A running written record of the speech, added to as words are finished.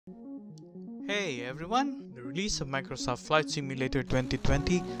Hey everyone! The release of Microsoft Flight Simulator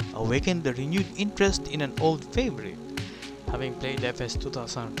 2020 awakened a renewed interest in an old favorite. Having played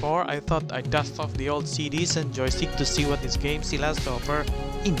FS2004, I thought I'd dust off the old CDs and joystick to see what this game still has to offer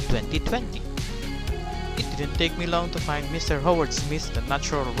in 2020. It didn't take me long to find Mr. Howard Smith's The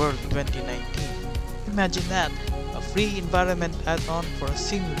Natural World 2019. Imagine that! A free environment add-on for a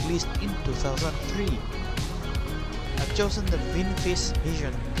sim released in 2003. I've chosen the Vin Fiz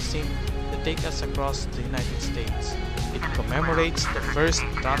Vision sim to take us across the United States. It commemorates the first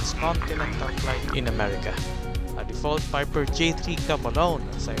transcontinental flight in America. A default Piper J3 cab alone,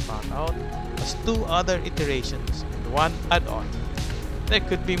 as I found out, has two other iterations and one add-on. There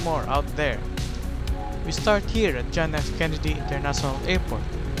could be more out there. We start here at John F. Kennedy International Airport,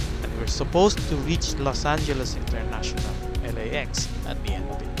 and we're supposed to reach Los Angeles International, LAX, at the end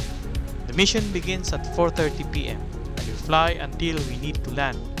of it. The mission begins at 4:30 p.m. and we fly until we need to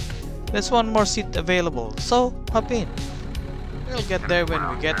land. There's one more seat available, so hop in. We'll get there when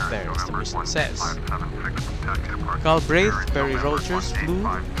we get there, as the mission says. Galbraith Perry Rogers flew,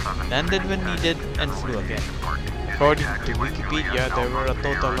 landed when needed, and flew again. According to Wikipedia, there were a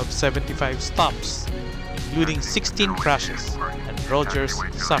total of 75 stops, including 16 crashes, and Rogers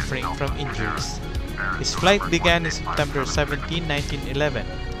suffering from injuries. His flight began in September 17, 1911.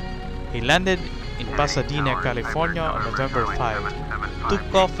 He landed in Pasadena, California on November 5,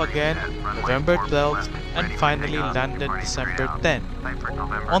 took off again November 12, and finally landed December 10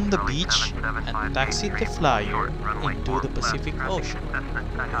 on the beach and taxied the flyer into the Pacific Ocean.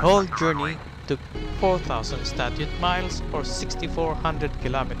 The whole journey took 4,000 statute miles or 6,400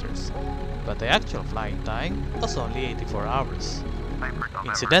 kilometers, but the actual flying time was only 84 hours.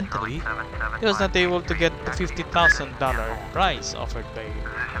 Incidentally, he was not able to get the $50,000 prize offered by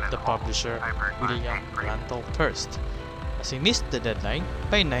the publisher William Randall Hearst, as he missed the deadline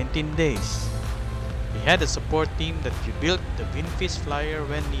by 19 days. He had a support team that rebuilt the Vin Fiz flyer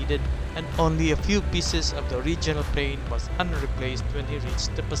when needed, and only a few pieces of the original plane was unreplaced when he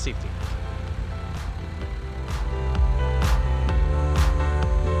reached the Pacific.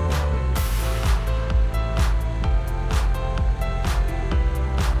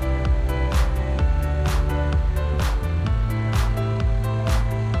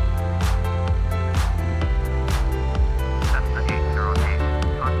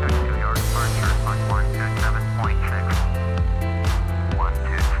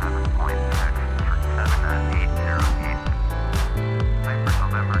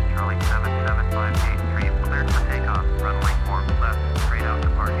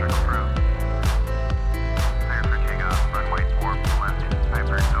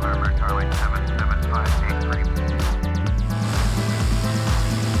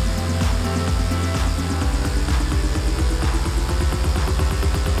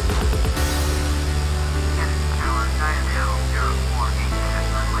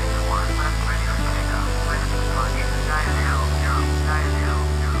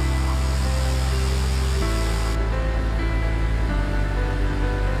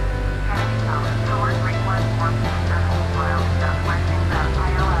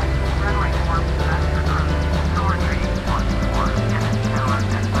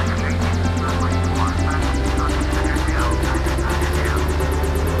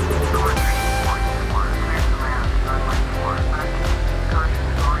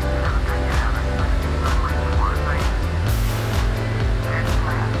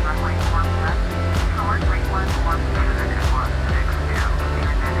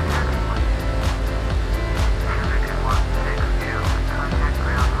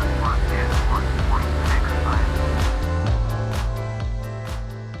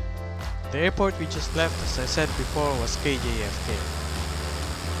 The airport we just left, as I said before, was KJFK.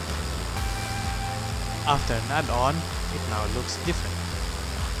 After an add-on, it now looks different.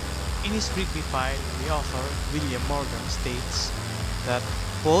 In his review file, the author, William Morgan, states that,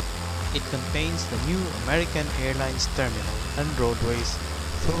 quote, it contains the new American Airlines terminal and roadways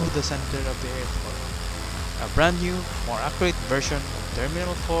through the center of the airport. A brand new, more accurate version of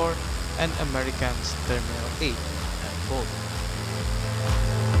Terminal 4 and American's Terminal 8, and quote.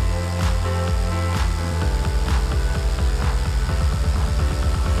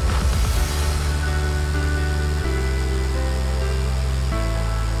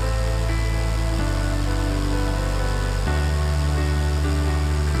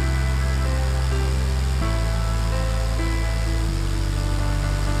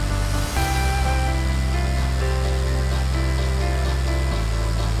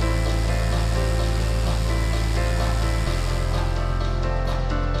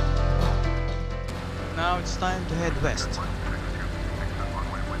 Now it's time to head west.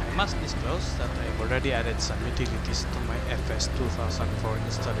 I must disclose that I've already added some utilities to my FS2004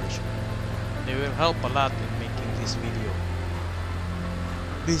 installation. They will help a lot in making this video.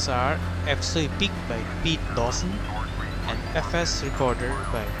 These are FC Peak by Pete Dawson and FS Recorder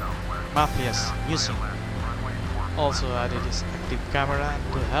by Mafia's Musing. Also added is active camera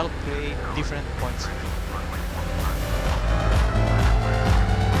to help create different points of view.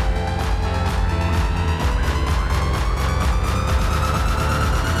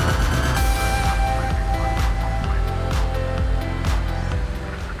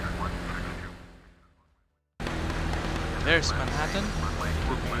 There's Manhattan. It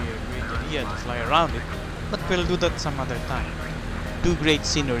would be a great idea to fly around it, but we'll do that some other time. Two great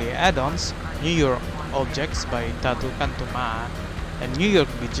scenery add-ons, New York Objects by Tatu Kantumaa and New York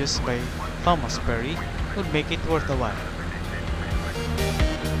Beaches by Thomas Perry, would make it worth a while.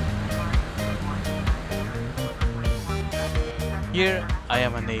 Here, I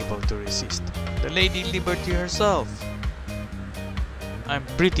am unable to resist. The Lady Liberty herself. I'm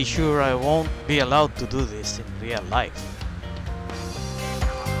pretty sure I won't be allowed to do this in real life.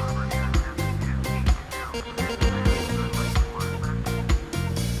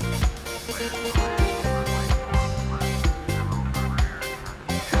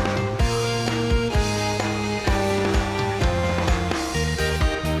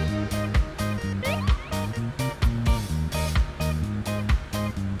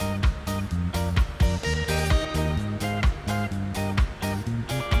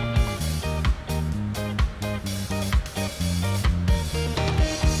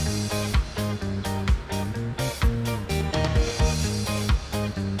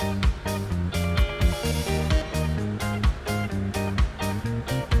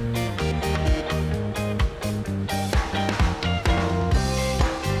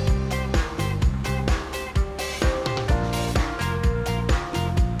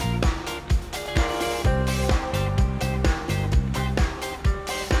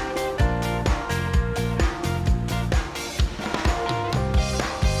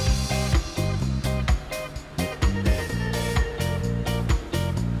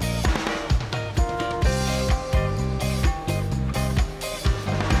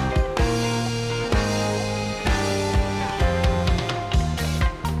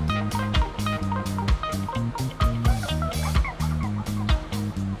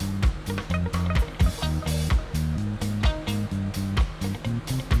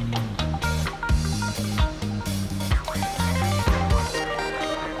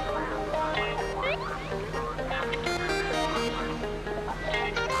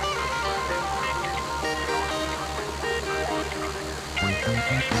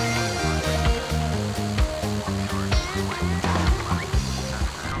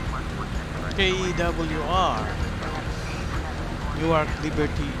 KWR Newark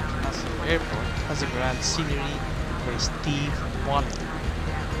Liberty International Airport has a grand scenery by Steve Wally,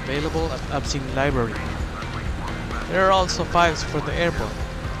 available at Obscene Library. There are also files for the airport,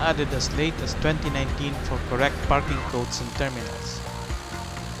 added as late as 2019 for correct parking codes and terminals.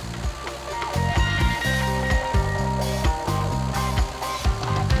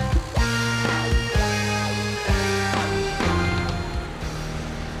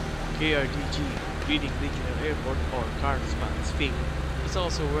 KRDG, Reading Regional Airport or Carlsbad's Field, is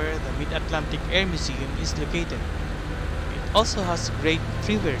also where the Mid-Atlantic Air Museum is located. It also has great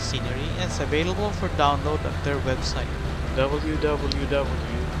freeware scenery and is available for download at their website www.maam.org.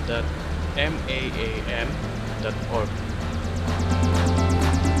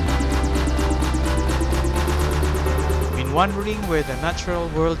 Been wondering where the Natural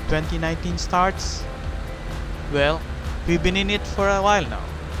World 2019 starts? Well, we've been in it for a while now.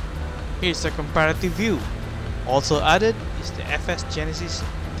 Here's a comparative view. Also added is the FS Genesis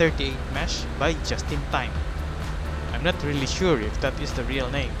 38 Mesh by Just In Time. I'm not really sure if that is the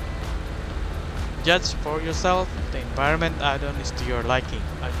real name. Judge for yourself if the environment add-on is to your liking.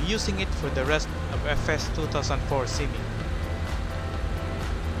 I'll be using it for the rest of FS 2004 simming.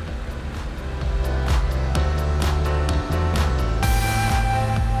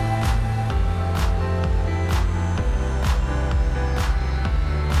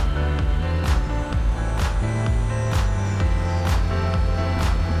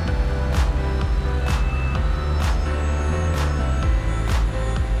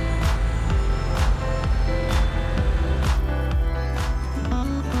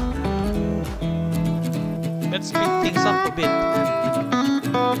 Let's speed things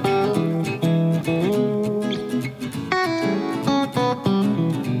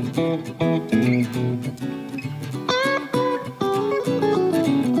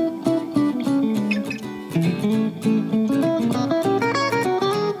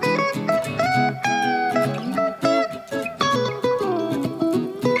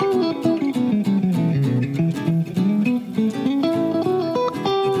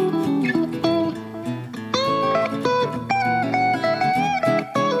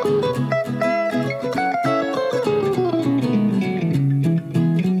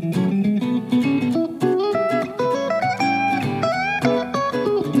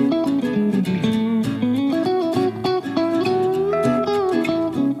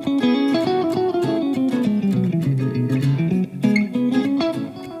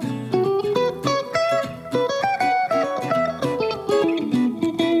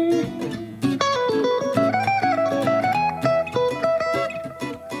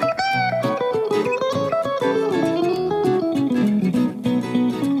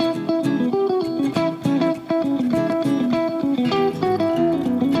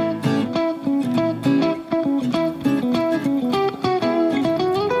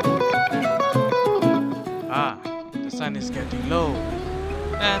Sun is getting low,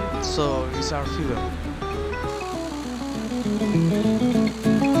 and so is our fuel.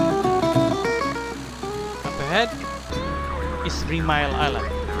 Up ahead is 3 Mile Island,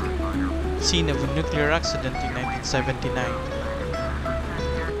 scene of a nuclear accident in 1979.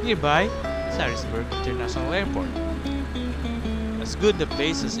 Nearby is Harrisburg International Airport, as good a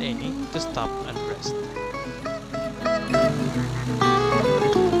place as any to stop and rest.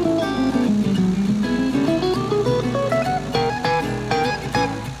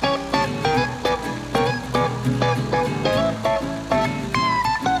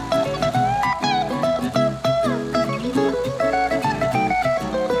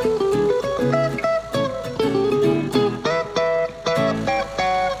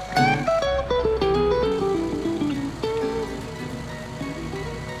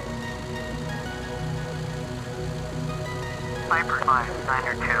 Viper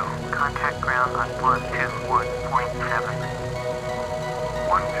 592, contact ground on 121.7.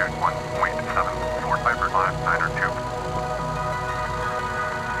 121.7, Fort Viper 592.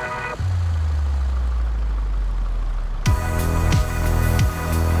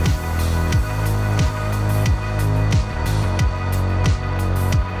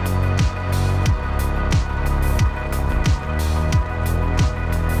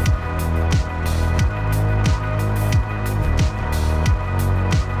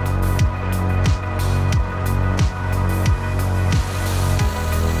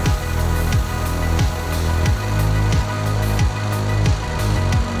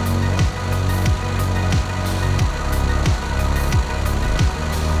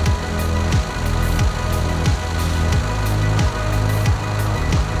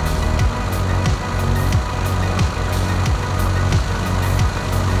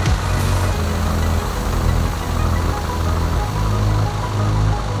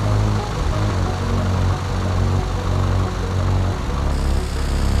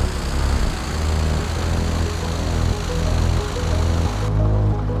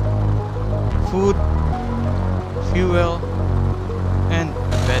 Food, fuel, and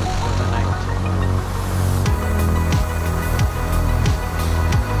bed for the night.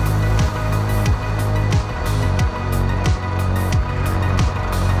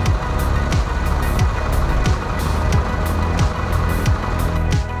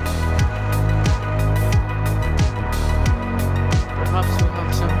 Perhaps we'll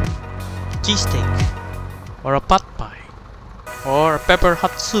have some cheesesteak, or a pot pie, or a pepper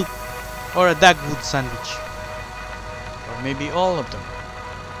hot soup, or a dagwood sandwich, or maybe all of them.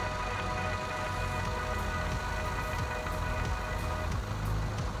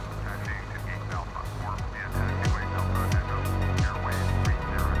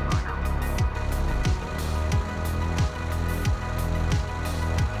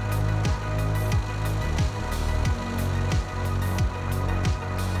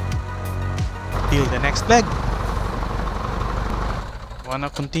 Till the next leg. Wanna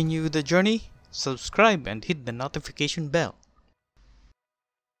continue the journey? Subscribe and hit the notification bell.